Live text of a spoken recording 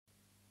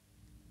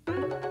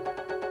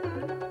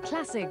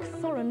Classic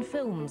foreign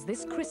films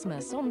this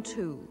Christmas on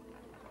 2.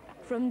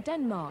 From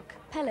Denmark,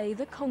 Pelle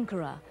the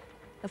Conqueror.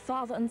 A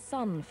father and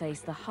son face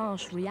the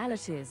harsh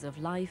realities of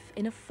life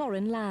in a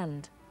foreign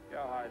land.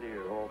 Jag hade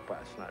ju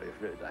hoppats när vi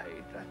flyttade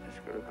hit att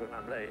det skulle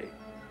kunna bli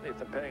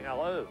lite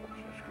pengar över så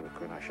jag skulle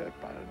kunna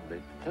köpa ett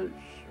litet hus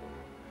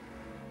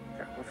och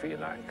kanske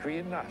finna en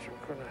kvinna som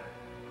kunde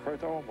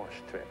sköta om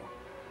oss två.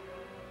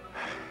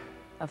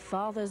 A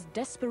father's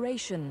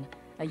desperation,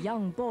 a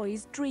young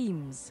boy's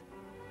dreams.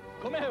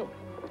 Kom ihåg,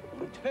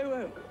 om 2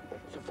 år,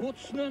 så fort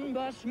snön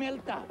börjar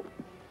smälta,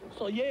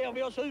 så ger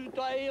vi oss ut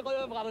och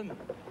erövrar den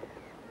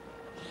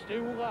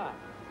stora,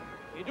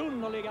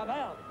 vidunderliga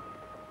världen.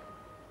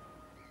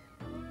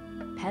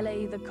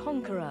 Pelle the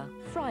Conqueror,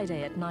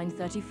 Friday at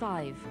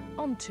 9:35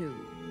 on 2.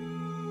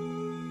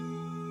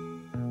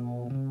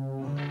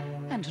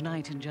 And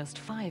tonight, in just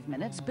 5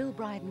 minutes, Bill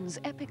Bryden's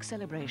epic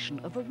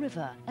celebration of a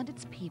river and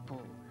its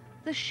people,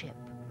 the ship.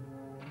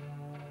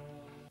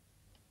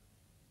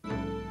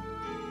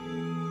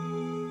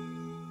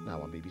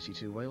 Now on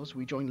BBC2 Wales,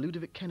 we join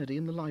Ludovic Kennedy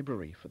in the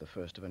library for the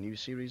first of a new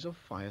series of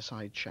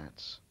fireside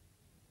chats.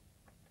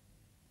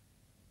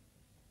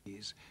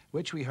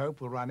 Which we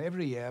hope will run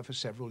every year for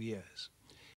several years.